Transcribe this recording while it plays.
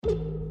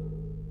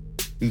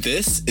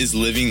This is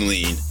Living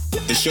Lean,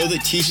 the show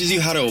that teaches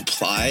you how to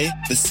apply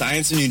the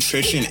science of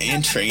nutrition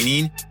and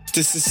training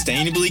to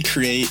sustainably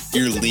create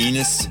your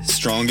leanest,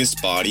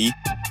 strongest body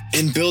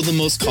and build the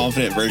most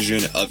confident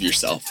version of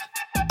yourself.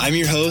 I'm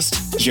your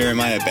host,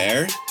 Jeremiah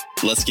Bear.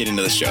 Let's get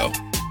into the show.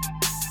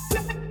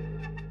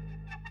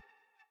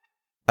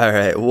 All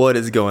right, what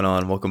is going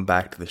on? Welcome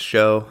back to the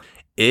show.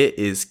 It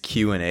is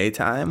Q&A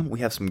time.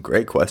 We have some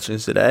great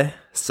questions today,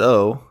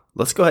 so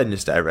let's go ahead and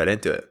just dive right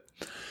into it.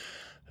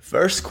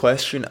 First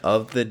question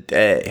of the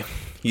day.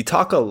 You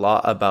talk a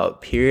lot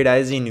about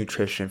periodizing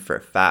nutrition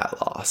for fat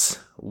loss.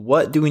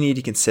 What do we need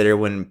to consider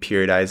when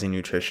periodizing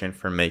nutrition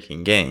for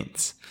making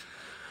gains?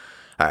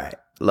 All right,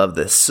 love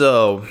this.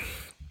 So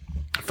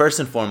first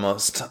and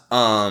foremost,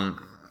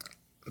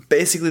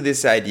 basically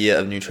this idea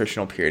of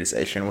nutritional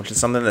periodization, which is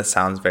something that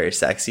sounds very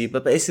sexy,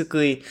 but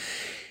basically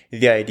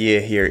the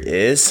idea here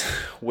is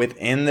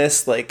within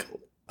this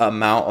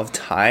amount of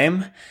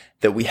time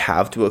that we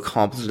have to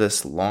accomplish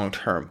this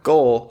long-term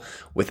goal,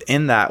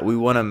 within that we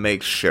want to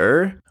make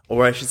sure,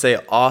 or I should say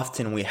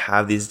often we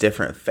have these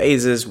different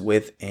phases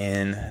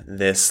within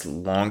this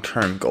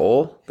long-term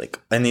goal.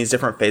 And these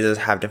different phases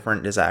have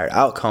different desired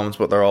outcomes,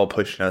 but they're all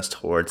pushing us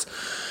towards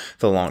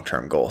the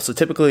long-term goal. So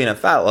typically in a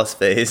fat loss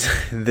phase,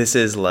 this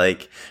is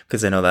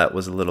because I know that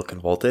was a little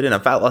convoluted. In a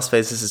fat loss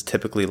phase, this is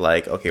typically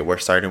okay, we're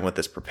starting with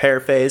this prepare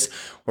phase.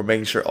 We're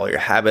making sure all your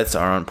habits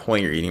are on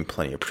point. You're eating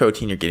plenty of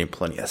protein. You're getting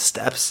plenty of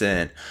steps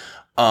in.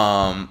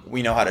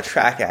 We know how to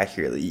track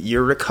accurately.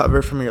 You're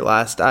recovered from your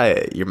last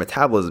diet. Your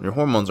metabolism, your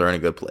hormones are in a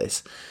good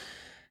place.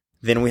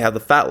 Then we have the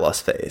fat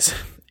loss phase.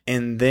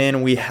 And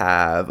then we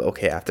have,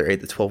 after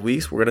 8 to 12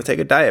 weeks, we're going to take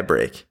a diet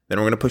break. Then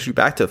we're going to push you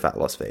back to a fat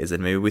loss phase.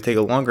 And maybe we take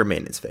a longer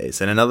maintenance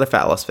phase and another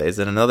fat loss phase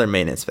and another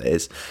maintenance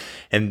phase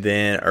and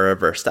then a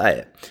reverse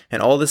diet.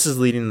 And all this is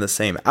leading to the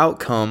same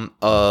outcome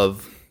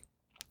of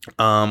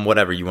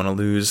whatever you want to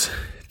lose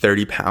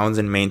 30 pounds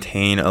and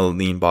maintain a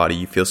lean body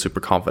you feel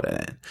super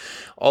confident in.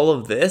 All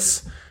of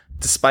this,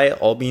 despite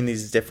all being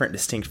these different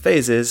distinct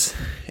phases,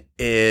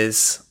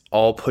 is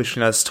all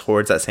pushing us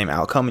towards that same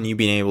outcome and you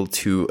being able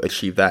to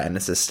achieve that in a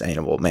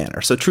sustainable manner.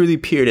 So truly,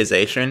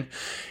 periodization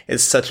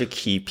is such a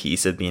key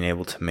piece of being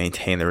able to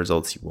maintain the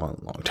results you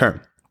want long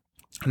term.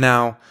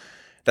 Now,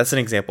 that's an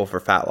example for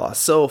fat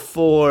loss.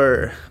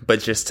 But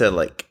just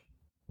to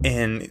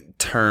in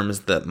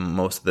terms that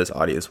most of this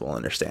audience will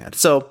understand.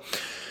 So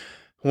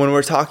when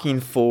we're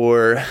talking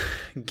for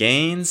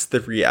gains,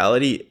 the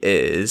reality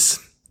is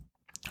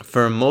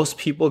for most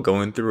people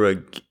going through a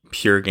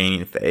pure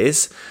gaining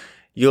phase,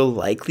 you'll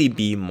likely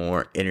be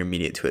more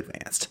intermediate to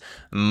advanced.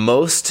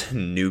 Most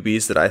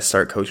newbies that I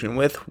start coaching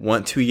with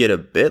want to get a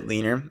bit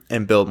leaner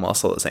and build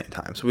muscle at the same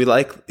time. So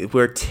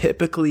we're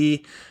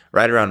typically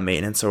right around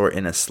maintenance or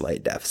in a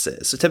slight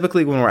deficit. So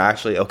typically when we're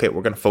actually, we're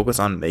going to focus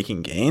on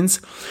making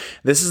gains,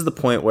 this is the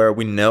point where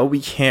we know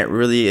we can't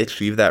really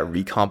achieve that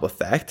recomp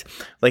effect.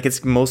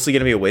 It's mostly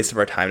going to be a waste of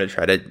our time to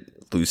try to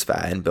lose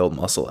fat and build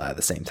muscle at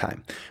the same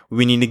time.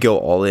 We need to go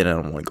all in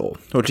on one goal,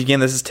 which again,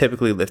 this is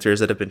typically lifters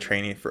that have been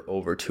training for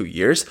over 2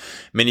 years.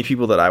 Many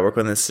people that I work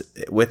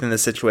with in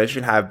this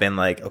situation have been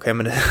I'm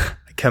going to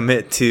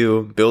commit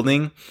to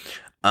building.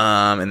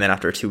 And then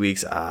after 2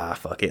 weeks,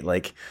 fuck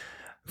it.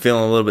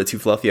 Feeling a little bit too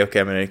fluffy. Okay,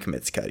 I'm going to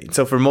commit to cutting.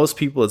 So for most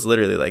people, it's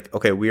literally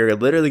we are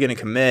literally going to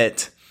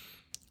commit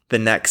the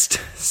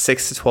next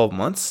 6 to 12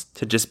 months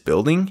to just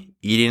building,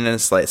 eating in a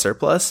slight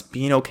surplus,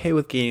 being okay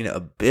with gaining a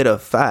bit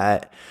of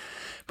fat.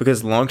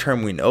 Because long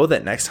term, we know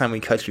that next time we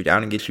cut you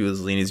down and get you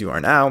as lean as you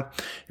are now,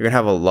 you're going to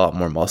have a lot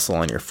more muscle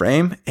on your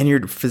frame and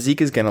your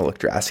physique is going to look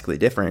drastically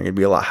different. You're going to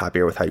be a lot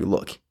happier with how you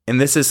look. And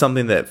this is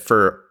something that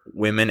for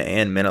women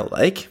and men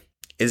alike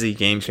is a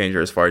game changer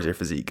as far as your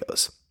physique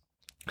goes.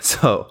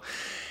 So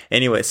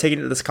anyways, taking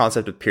to this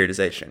concept of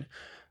periodization,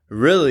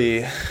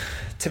 really,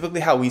 typically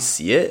how we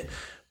see it,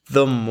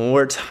 the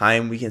more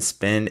time we can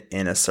spend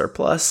in a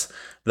surplus,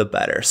 the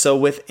better. So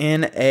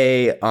within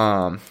in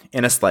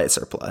a slight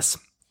surplus,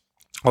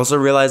 also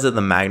realize that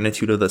the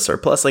magnitude of the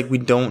surplus, we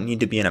don't need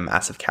to be in a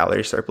massive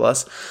calorie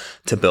surplus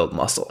to build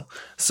muscle.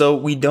 So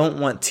we don't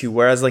want to,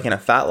 whereas in a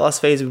fat loss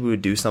phase, we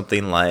would do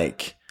something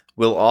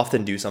we'll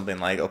often do something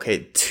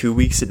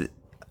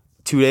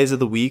 2 days of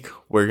the week,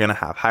 we're going to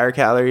have higher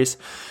calories.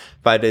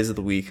 5 days of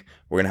the week,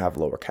 we're going to have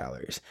lower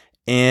calories.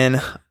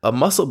 In a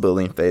muscle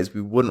building phase,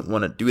 we wouldn't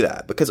want to do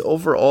that because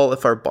overall,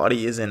 if our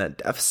body is in a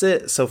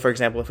deficit, so for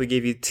example, if we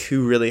gave you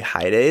 2 really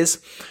high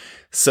days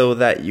so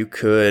that you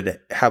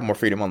could have more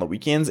freedom on the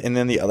weekends, and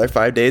then the other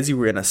 5 days you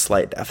were in a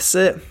slight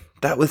deficit,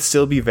 that would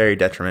still be very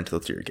detrimental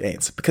to your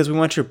gains because we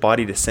want your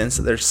body to sense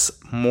that there's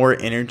more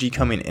energy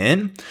coming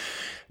in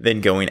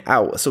than going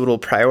out. So it'll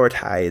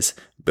prioritize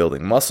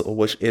building muscle,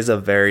 which is a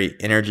very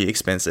energy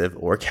expensive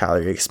or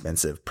calorie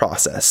expensive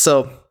process.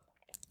 So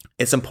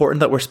it's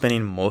important that we're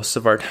spending most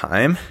of our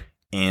time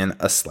in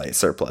a slight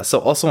surplus. So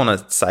also on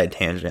a side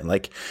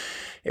tangent,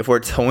 if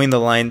we're towing the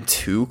line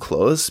too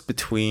close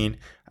between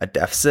a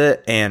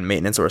deficit and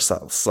maintenance or a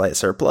slight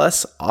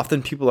surplus,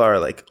 often people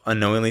are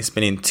unknowingly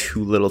spending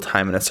too little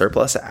time in a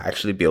surplus to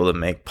actually be able to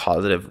make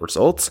positive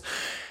results.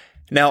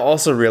 Now,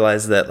 also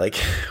realize that like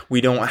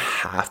we don't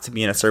have to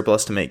be in a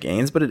surplus to make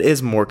gains, but it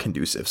is more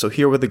conducive. So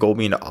here with the goal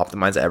being to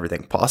optimize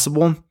everything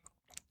possible,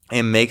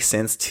 it makes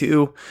sense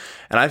too.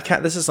 And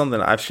this is something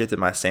I've shifted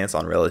my stance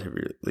on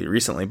relatively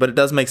recently, but it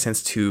does make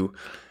sense to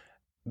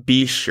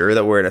be sure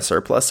that we're in a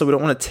surplus. So we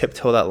don't want to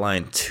tiptoe that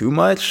line too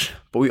much,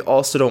 but we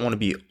also don't want to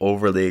be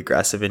overly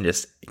aggressive and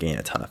just gain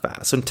a ton of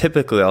fat. So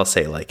typically I'll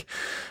say like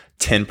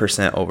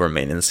 10% over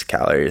maintenance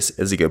calories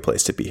is a good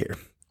place to be here.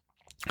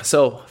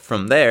 So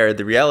from there,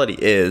 the reality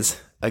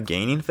is a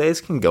gaining phase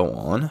can go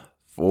on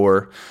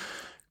for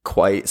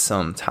quite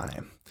some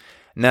time.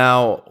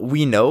 Now,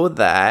 we know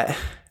that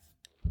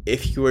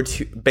if you were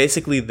to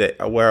basically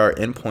where our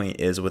endpoint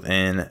is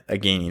within a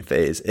gaining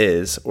phase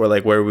is, or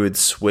like where we would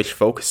switch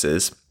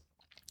focuses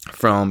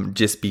from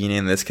just being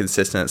in this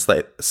consistent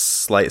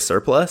slight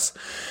surplus,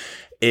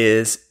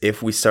 is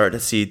if we start to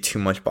see too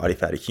much body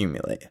fat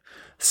accumulate.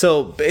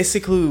 So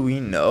basically we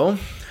know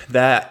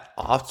that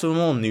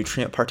optimal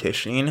nutrient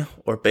partitioning,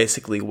 or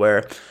basically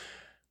where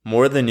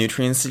more of the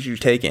nutrients that you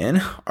take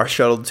in are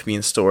shuttled to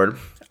being stored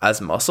as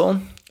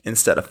muscle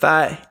instead of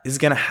fat, is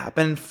going to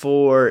happen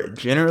for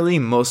generally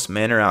most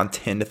men around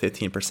 10 to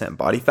 15%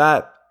 body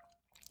fat,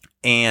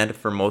 and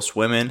for most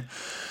women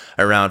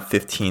around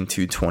 15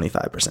 to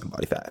 25%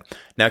 body fat.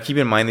 Now keep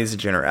in mind these are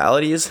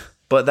generalities,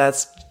 but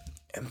that's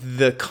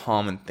the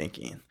common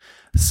thinking.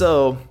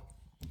 So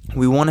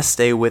we want to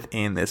stay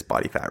within this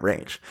body fat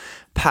range.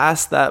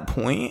 Past that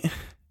point,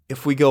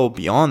 if we go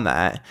beyond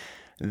that,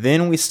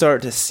 then we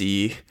start to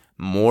see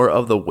more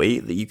of the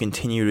weight that you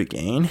continue to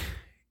gain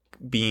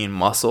being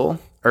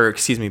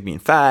being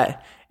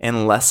fat,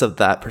 and less of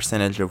that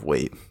percentage of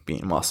weight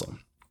being muscle.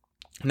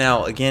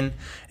 Now, again,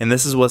 and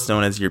this is what's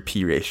known as your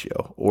P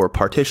ratio or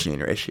partitioning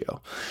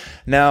ratio.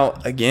 Now,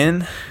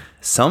 again,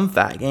 some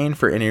fat gain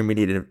for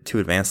intermediate to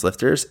advanced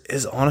lifters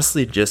is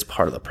honestly just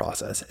part of the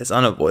process. It's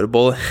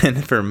unavoidable.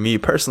 And for me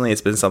personally,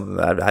 it's been something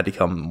that I've had to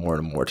come more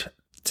and more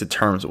to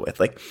terms with.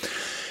 Like,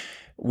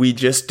 we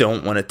just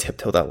don't want to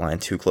tiptoe that line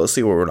too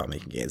closely where we're not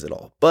making gains at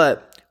all.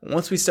 But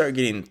once we start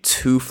getting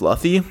too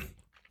fluffy,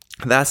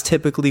 that's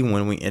typically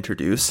when we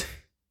introduce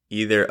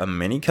either a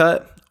mini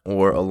cut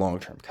or a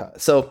long-term cut.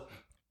 So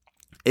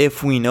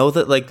if we know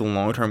that like the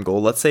long-term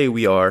goal, let's say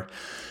we are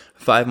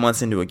 5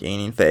 months into a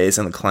gaining phase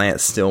and the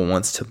client still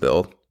wants to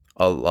build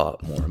a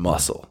lot more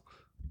muscle,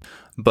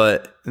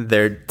 but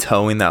they're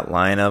towing that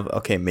line of,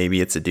 okay,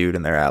 maybe it's a dude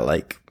and they're at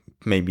like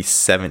maybe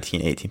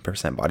 17,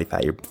 18% body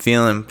fat. You're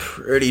feeling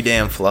pretty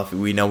damn fluffy.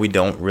 We know we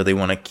don't really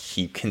want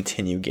to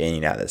continue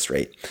gaining at this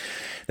rate.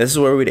 This is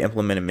where we'd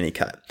implement a mini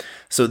cut.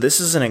 So this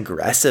is an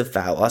aggressive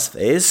fat loss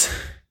phase.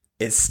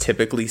 It's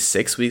typically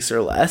 6 weeks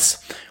or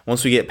less.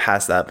 Once we get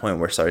past that point,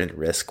 we're starting to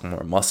risk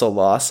more muscle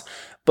loss.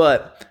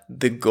 But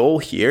the goal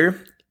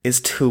here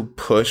is to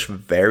push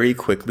very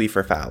quickly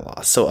for fat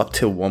loss. So up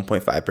to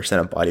 1.5%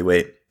 of body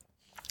weight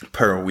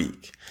per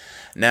week.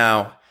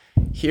 Now,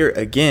 here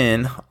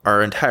again,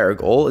 our entire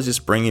goal is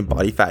just bringing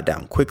body fat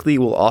down quickly.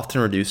 We'll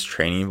often reduce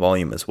training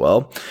volume as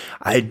well.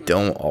 I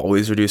don't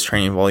always reduce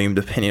training volume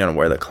depending on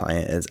where the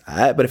client is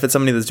at, but if it's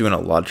somebody that's doing a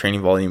lot of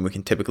training volume, we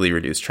can typically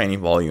reduce training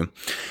volume.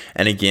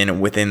 And again,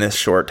 within this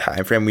short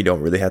time frame, we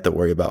don't really have to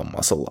worry about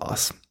muscle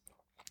loss.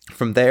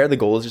 From there, the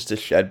goal is just to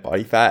shed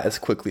body fat as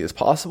quickly as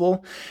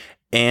possible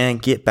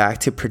and get back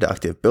to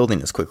productive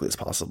building as quickly as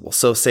possible.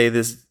 So say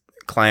this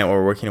client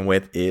we're working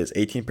with is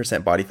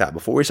 18% body fat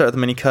before we start the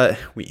mini cut.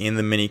 We end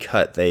the mini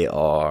cut, they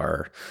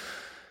are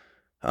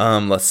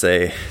let's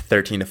say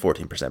 13 to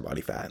 14%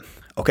 body fat.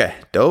 Okay,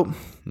 dope.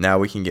 Now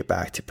we can get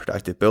back to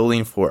productive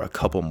building for a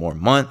couple more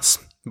months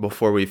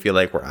before we feel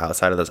like we're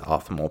outside of this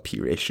optimal P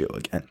ratio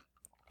again.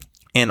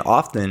 And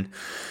often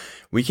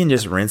we can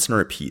just rinse and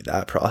repeat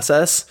that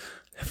process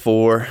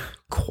for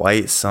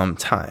quite some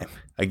time.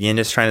 Again,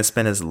 just trying to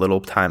spend as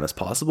little time as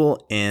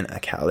possible in a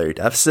calorie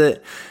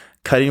deficit,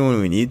 cutting when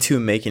we need to,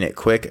 making it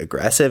quick,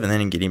 aggressive, and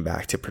then getting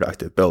back to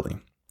productive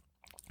building.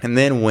 And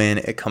then when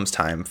it comes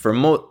time for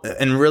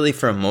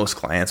most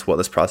clients, what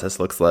this process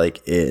looks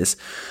like is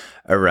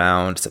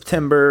around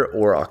September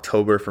or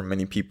October for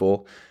many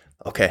people.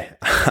 Okay,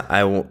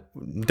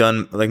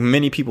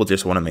 many people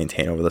just want to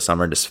maintain over the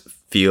summer, just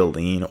feel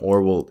lean,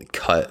 or will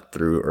cut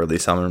through early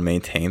summer and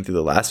maintain through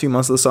the last few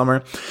months of the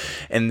summer.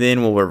 And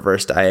then we'll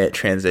reverse diet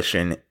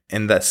transition.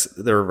 And thus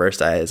the reverse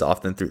diet is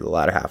often through the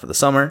latter half of the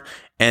summer.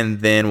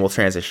 And then we'll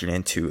transition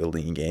into a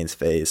lean gains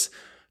phase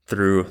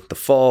through the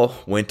fall,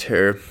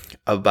 winter,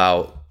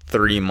 about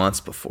 3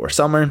 months before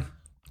summer.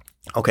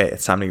 Okay,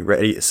 it's time to be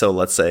ready. So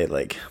let's say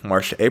like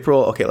March to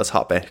April. Okay, let's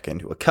hop back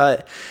into a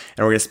cut.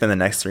 And we're going to spend the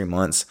next 3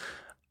 months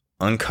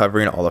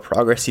uncovering all the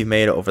progress you've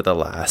made over the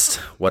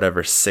last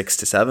 6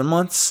 to 7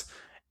 months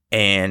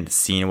and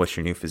seeing what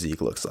your new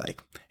physique looks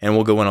like. And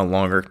we'll go in a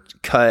longer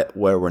cut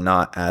where we're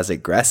not as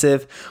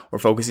aggressive. We're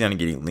focusing on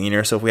getting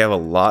leaner. So if we have a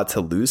lot to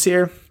lose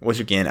here,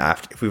 which again,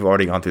 if we've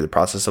already gone through the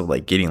process of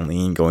like getting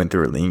lean, going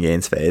through a lean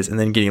gains phase, and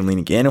then getting lean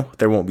again,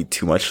 there won't be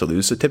too much to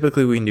lose. So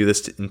typically we can do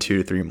this in 2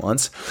 to 3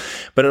 months,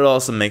 but it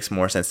also makes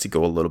more sense to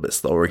go a little bit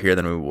slower here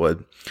than we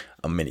would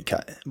a mini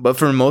cut. But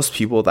for most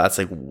people, that's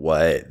like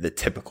what the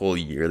typical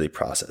yearly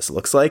process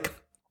looks like.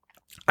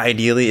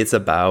 Ideally, it's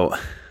about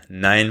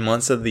 9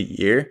 months of the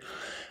year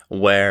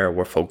where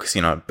we're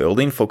focusing on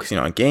building, focusing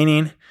on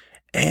gaining,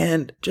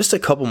 and just a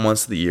couple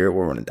months of the year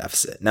where we're in a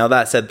deficit. Now,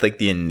 that said, like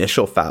the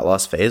initial fat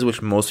loss phase,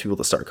 which most people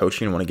that start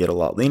coaching want to get a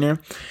lot leaner,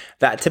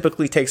 that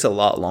typically takes a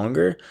lot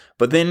longer.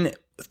 But then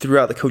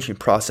throughout the coaching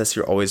process,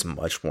 you're always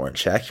much more in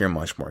check. You're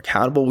much more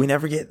accountable. We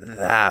never get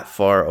that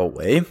far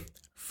away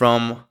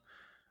from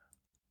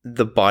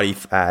the body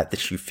fat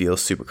that you feel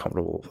super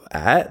comfortable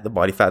at, the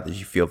body fat that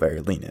you feel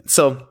very lean in.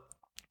 So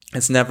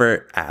it's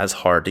never as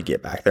hard to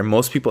get back there.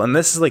 Most people, and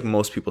this is like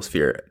most people's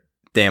fear.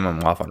 Damn,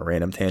 I'm off on a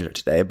random tangent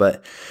today,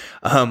 but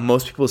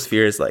most people's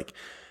fear is like,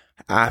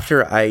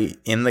 after I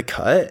in the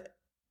cut,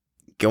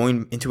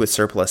 going into a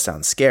surplus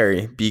sounds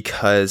scary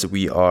because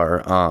we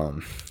are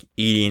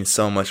eating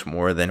so much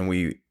more than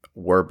we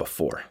were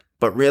before.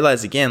 But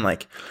realize again,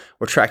 like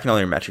we're tracking all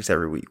your metrics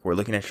every week. We're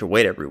looking at your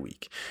weight every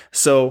week.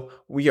 So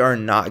we are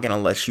not going to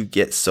let you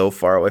get so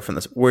far away from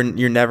this.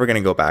 You're never going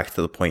to go back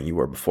to the point you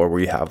were before where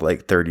you have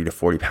like 30 to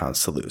 40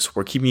 pounds to lose.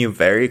 We're keeping you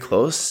very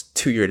close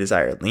to your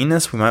desired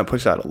leanness. We might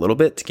push that a little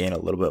bit to gain a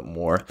little bit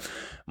more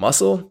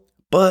muscle,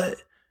 but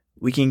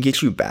we can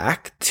get you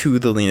back to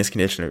the leanest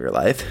condition of your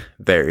life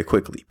very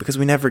quickly because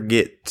we never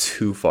get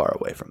too far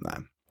away from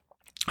that.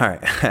 All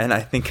right. And I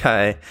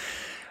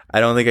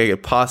don't think I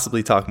could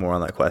possibly talk more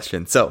on that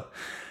question. So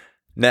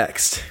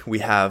next we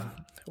have,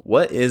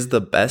 what is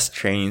the best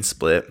training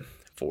split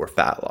for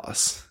fat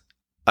loss?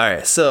 All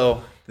right.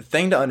 So the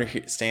thing to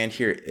understand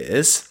here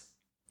is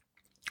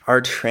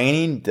our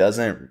training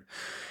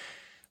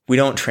we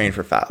don't train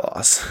for fat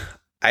loss.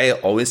 I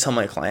always tell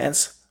my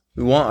clients,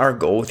 we want our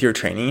goal with your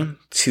training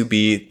to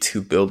be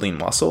to building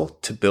muscle,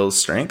 to build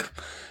strength.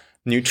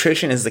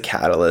 Nutrition is the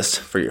catalyst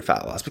for your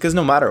fat loss because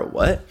no matter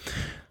what,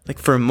 like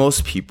for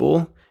most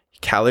people,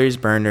 calories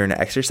burned during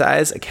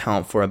exercise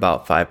account for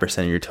about 5%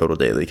 of your total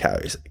daily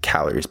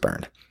calories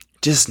burned.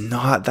 Just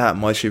not that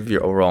much of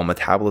your overall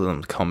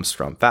metabolism comes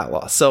from fat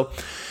loss. So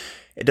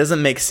it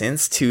doesn't make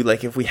sense to,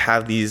 like, if we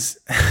have these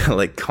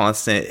like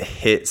constant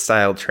HIIT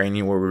style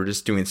training where we're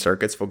just doing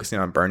circuits focusing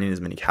on burning as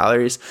many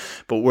calories,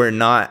 but we're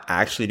not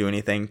actually doing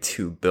anything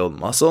to build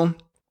muscle.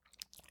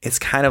 It's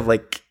kind of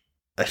like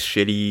a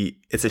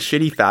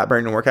shitty fat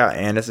burning workout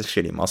and it's a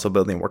shitty muscle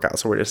building workout.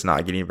 So we're just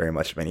not getting very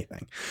much of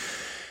anything.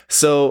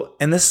 So,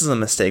 and this is a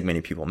mistake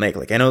many people make.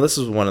 Like, I know this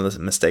was one of the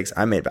mistakes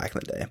I made back in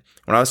the day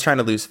when I was trying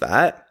to lose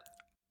fat.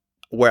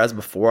 Whereas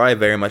before, I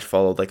very much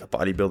followed like a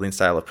bodybuilding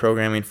style of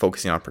programming,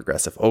 focusing on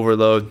progressive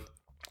overload,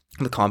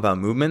 the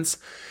compound movements.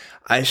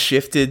 I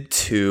shifted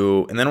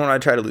to, and then when I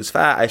tried to lose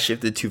fat, I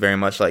shifted to very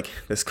much like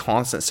this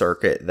constant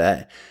circuit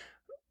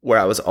where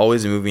I was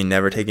always moving,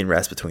 never taking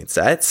rest between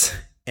sets.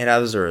 And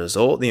as a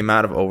result, the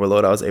amount of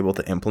overload I was able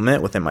to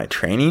implement within my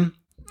training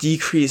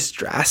decreased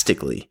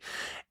drastically.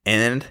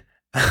 And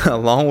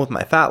along with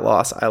my fat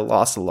loss, I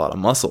lost a lot of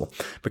muscle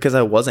because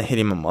I wasn't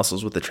hitting my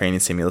muscles with the training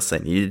stimulus I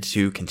needed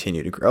to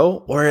continue to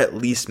grow or at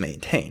least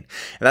maintain.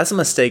 And that's a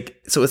mistake.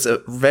 So it's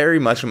very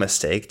much a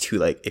mistake to,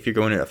 like, if you're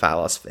going into a fat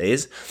loss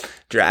phase,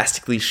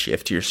 drastically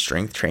shift your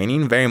strength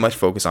training, very much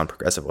focus on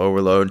progressive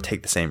overload,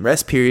 take the same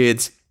rest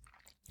periods,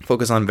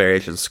 focus on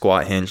variations,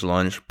 squat, hinge,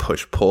 lunge,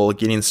 push, pull,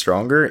 getting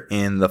stronger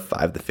in the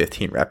 5 to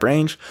 15 rep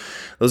range.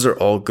 Those are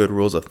all good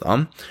rules of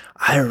thumb.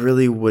 I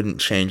really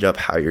wouldn't change up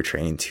how you're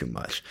training too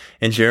much.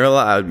 In general,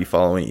 I would be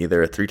following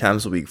either a 3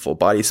 times a week full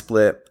body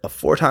split, a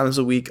 4 times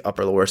a week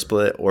upper lower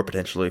split, or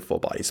potentially full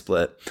body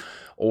split,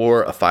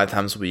 or a 5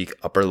 times a week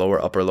upper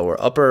lower upper lower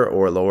upper,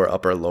 or lower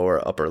upper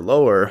lower upper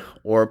lower,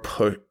 or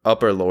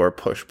upper lower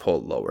push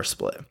pull lower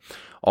split.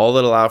 All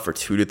that allow for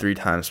 2 to 3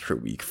 times per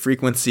week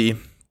frequency.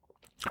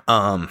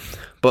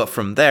 But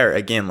from there,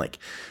 again, like,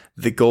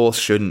 the goal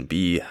shouldn't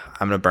be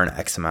I'm going to burn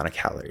X amount of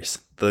calories.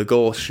 The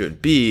goal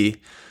should be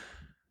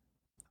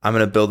I'm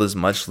going to build as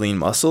much lean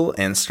muscle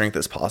and strength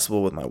as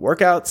possible with my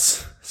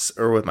workouts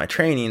or with my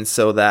training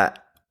so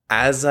that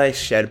as I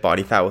shed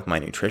body fat with my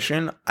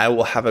nutrition, I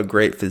will have a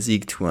great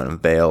physique to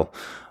unveil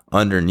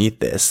underneath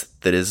this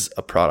that is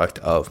a product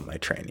of my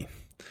training.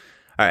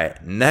 All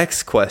right,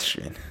 next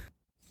question.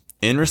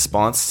 In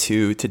response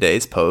to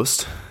today's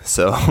post,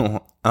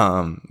 so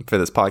for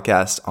this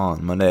podcast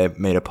on Monday, I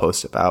made a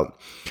post about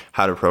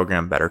how to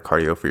program better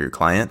cardio for your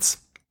clients.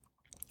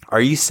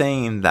 Are you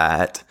saying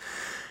that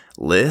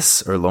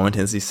LISS, or low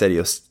intensity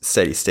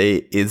steady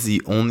state, is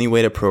the only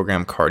way to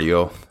program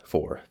cardio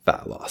for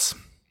fat loss?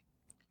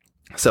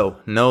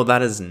 So no,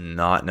 that is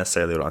not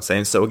necessarily what I'm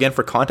saying. So again,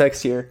 for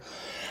context here,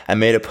 I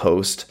made a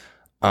post,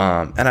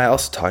 and I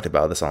also talked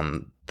about this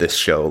on this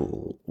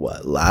show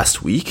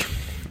last week.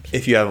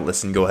 if you haven't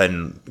listened, go ahead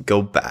and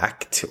go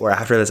back to, or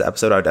after this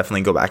episode, I would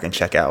definitely go back and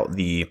check out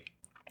the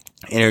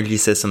Energy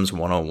Systems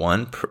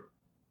 101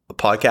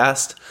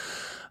 podcast.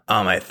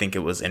 I think it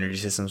was Energy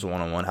Systems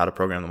 101, how to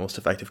program the most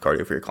effective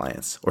cardio for your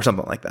clients or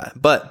something like that.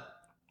 But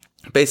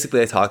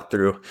basically I talked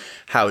through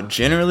how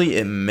generally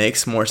it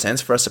makes more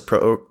sense for us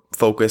to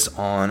focus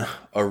on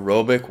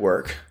aerobic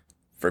work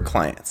for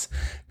clients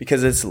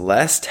because it's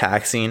less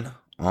taxing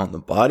on the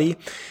body.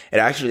 It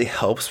actually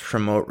helps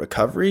promote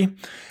recovery.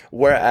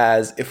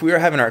 Whereas if we were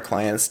having our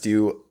clients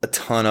do a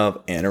ton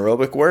of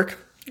anaerobic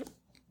work,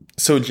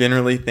 so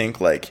generally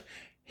think like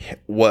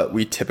what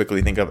we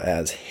typically think of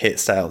as HIIT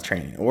style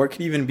training, or it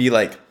could even be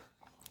like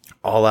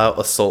all out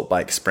assault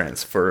bike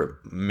sprints for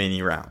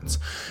mini rounds,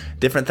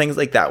 different things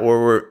like that,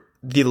 where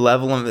the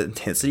level of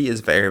intensity is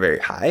very, very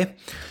high.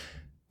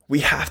 We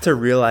have to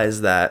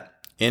realize that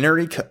in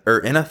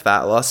a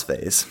fat loss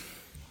phase,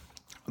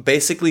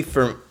 basically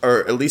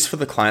or at least for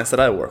the clients that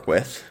I work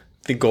with,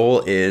 the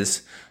goal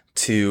is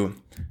to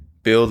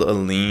build a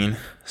lean,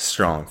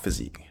 strong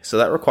physique. So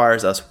that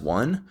requires us,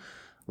 1,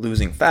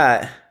 losing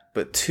fat,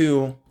 but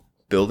 2,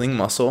 building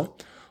muscle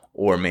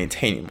or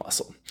maintaining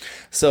muscle.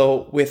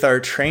 So with our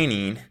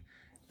training,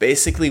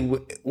 basically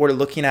we're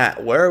looking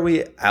at where are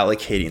we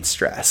allocating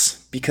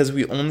stress, because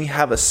we only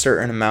have a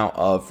certain amount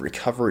of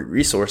recovery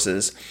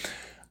resources.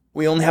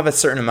 We only have a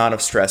certain amount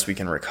of stress we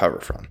can recover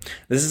from.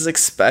 This is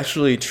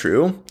especially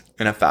true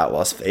in a fat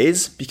loss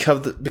phase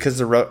because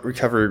the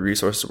recovery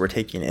resources we're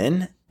taking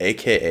in,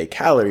 aka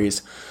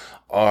calories,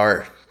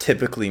 are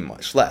typically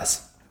much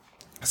less.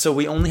 So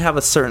we only have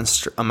a certain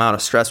amount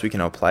of stress we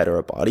can apply to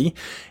our body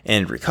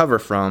and recover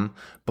from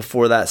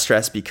before that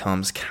stress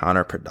becomes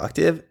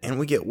counterproductive and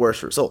we get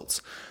worse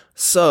results.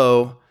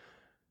 So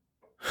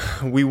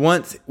we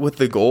want, with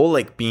the goal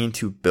like being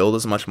to build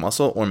as much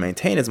muscle or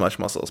maintain as much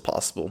muscle as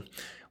possible.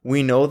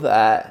 We know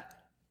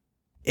that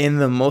in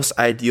the most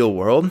ideal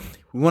world,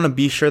 we want to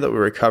be sure that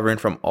we're recovering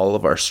from all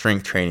of our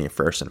strength training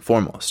first and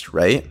foremost,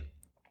 right?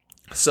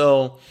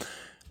 So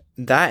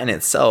that in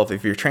itself,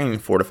 if you're training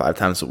 4 to 5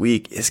 times a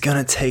week, is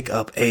going to take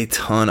up a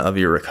ton of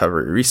your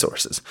recovery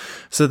resources.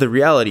 So the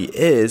reality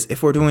is,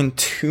 if we're doing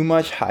too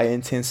much high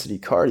intensity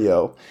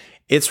cardio,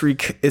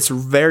 it's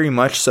very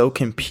much so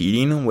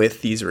competing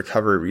with these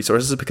recovery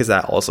resources, because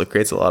that also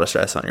creates a lot of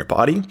stress on your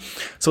body.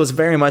 So it's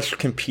very much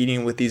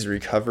competing with these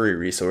recovery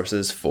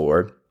resources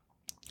for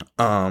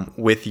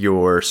with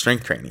your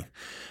strength training.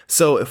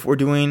 So if we're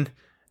doing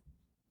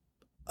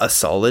a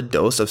solid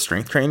dose of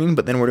strength training,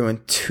 but then we're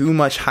doing too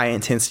much high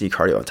intensity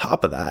cardio on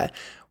top of that,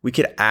 we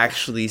could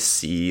actually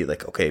see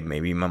like, okay,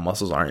 maybe my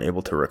muscles aren't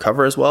able to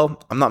recover as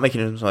well. I'm not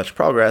making as much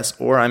progress,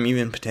 or I'm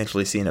even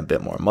potentially seeing a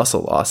bit more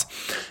muscle loss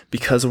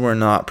because we're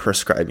not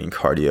prescribing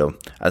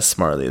cardio as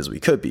smartly as we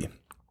could be.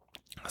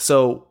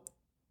 So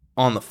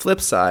on the flip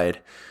side,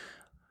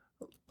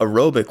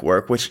 aerobic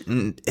work, which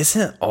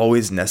isn't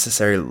always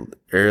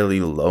necessarily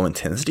low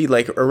intensity.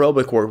 Like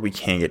aerobic work, we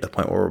can get to the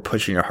point where we're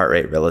pushing your heart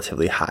rate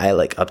relatively high,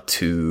 like up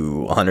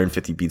to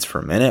 150 beats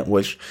per minute,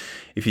 which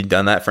if you've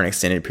done that for an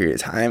extended period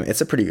of time,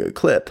 it's a pretty good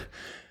clip.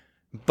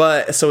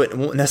 But so it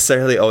won't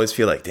necessarily always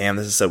feel like, damn,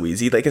 this is so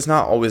easy. Like it's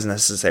not always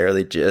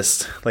necessarily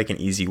just like an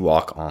easy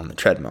walk on the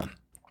treadmill.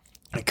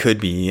 It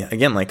could be,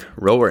 again, like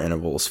rower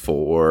intervals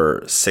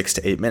for 6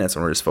 to 8 minutes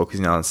when we're just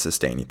focusing on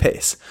sustaining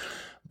pace.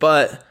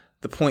 But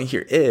the point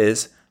here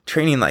is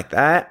training like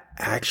that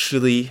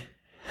actually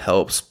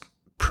helps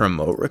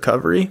promote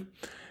recovery,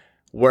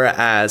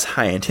 whereas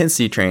high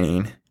intensity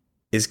training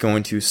is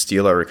going to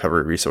steal our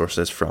recovery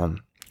resources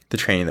from the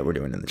training that we're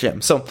doing in the gym.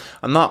 So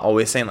I'm not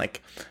always saying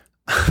like,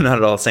 I'm not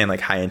at all saying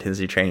like high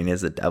intensity training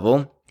is the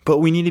devil, but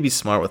we need to be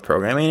smart with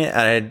programming it.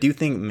 And I do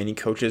think many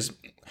coaches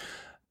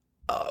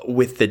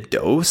with the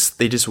dose,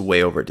 they just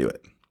way overdo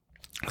it.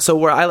 So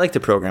where I like to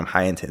program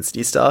high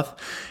intensity stuff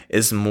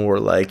is more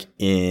like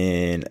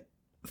in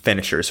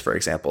finishers, for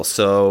example.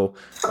 So,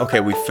 okay,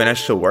 we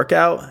finished a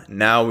workout.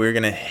 Now we're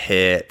going to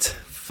hit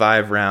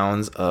 5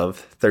 rounds of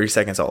 30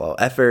 seconds all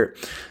out effort,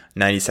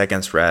 90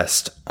 seconds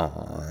rest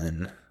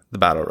on the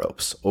battle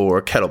ropes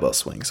or kettlebell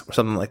swings or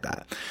something like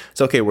that.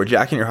 So, okay, we're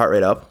jacking your heart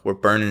rate up. We're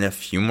burning a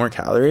few more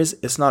calories.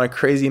 It's not a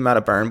crazy amount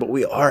of burn, but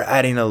we are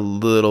adding a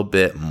little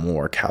bit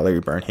more calorie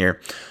burn here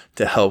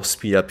to help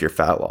speed up your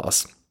fat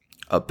loss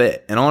a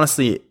bit. And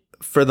honestly,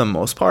 for the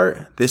most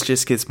part, this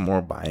just gets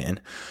more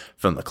buy-in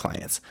from the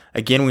clients.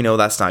 Again, we know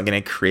that's not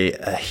going to create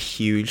a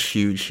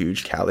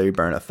huge calorie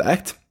burn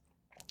effect,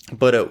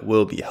 but it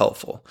will be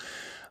helpful.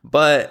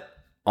 But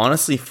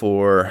honestly,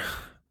 for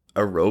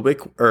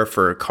aerobic or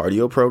for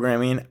cardio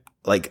programming,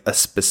 like a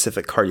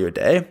specific cardio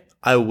day,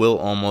 I will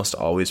almost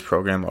always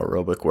program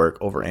aerobic work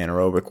over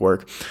anaerobic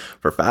work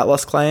for fat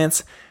loss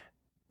clients.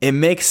 It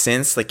makes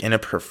sense, like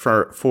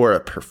for a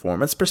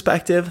performance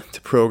perspective, to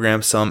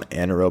program some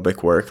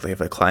anaerobic work. Like if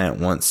a client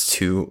wants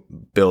to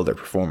build their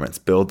performance,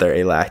 build their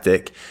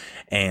alactic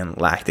and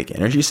lactic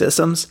energy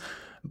systems.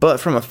 But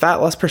from a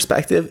fat loss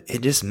perspective, it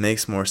just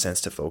makes more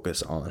sense to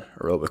focus on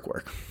aerobic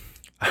work.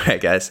 All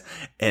right, guys.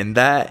 And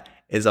that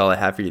is all I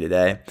have for you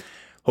today.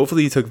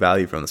 Hopefully you took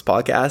value from this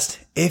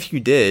podcast. If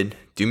you did,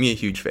 do me a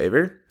huge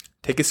favor.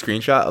 Take a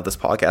screenshot of this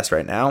podcast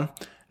right now,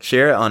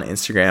 share it on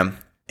Instagram,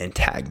 and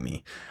tag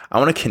me. I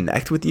want to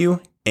connect with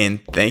you,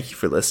 and thank you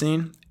for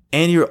listening.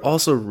 And you're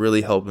also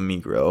really helping me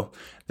grow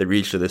the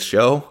reach of this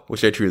show,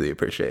 which I truly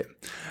appreciate.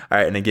 All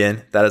right, and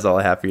again, that is all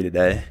I have for you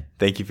today.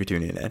 Thank you for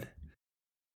tuning in.